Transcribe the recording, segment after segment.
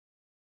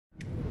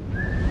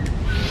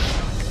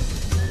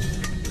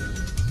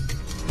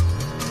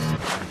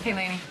Hey,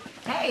 Laney.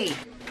 Hey,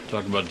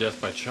 Talk about death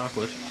by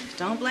chocolate.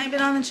 don't blame it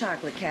on the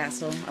chocolate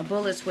castle. A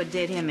bullet's what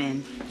did him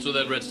in. So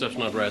that red stuff's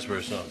not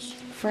raspberry sauce.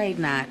 Afraid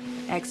not.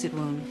 Exit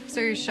wound.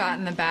 So you're shot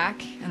in the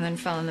back and then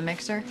fell in the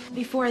mixer?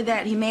 Before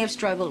that, he may have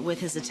struggled with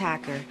his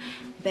attacker.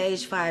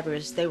 Beige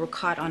fibers, they were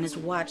caught on his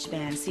watch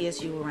band.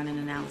 CSU will run an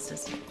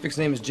analysis. Vic's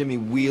name is Jimmy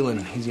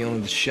Whelan. He's the owner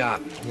of the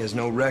shop. He has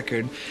no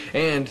record,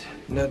 and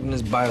nothing in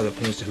his bio that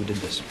points to who did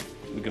this.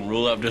 We can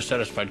rule out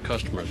dissatisfied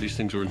customers. These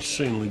things are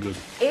insanely good.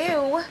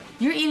 Ew!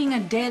 You're eating a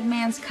dead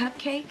man's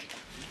cupcake?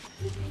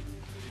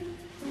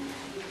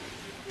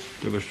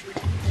 Give us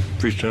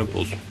free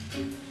samples.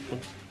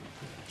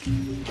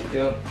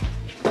 Yep.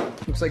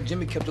 Looks like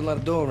Jimmy kept a lot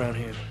of dough around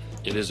here.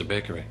 It is a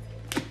bakery.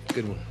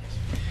 Good one.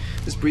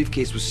 This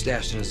briefcase was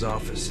stashed in his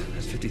office.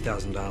 That's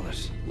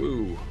 $50,000.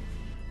 Woo.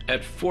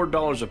 At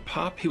 $4 a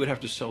pop, he would have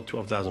to sell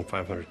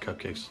 12,500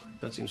 cupcakes.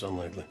 That seems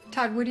unlikely.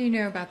 Todd, what do you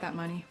know about that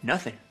money?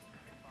 Nothing.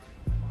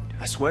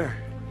 I swear.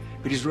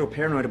 But he's real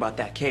paranoid about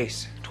that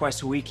case.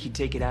 Twice a week, he'd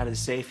take it out of the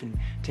safe and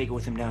take it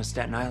with him down to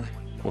Staten Island.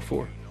 What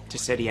for?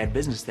 Just said he had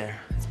business there.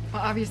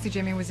 Well, obviously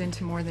Jimmy was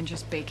into more than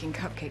just baking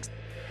cupcakes.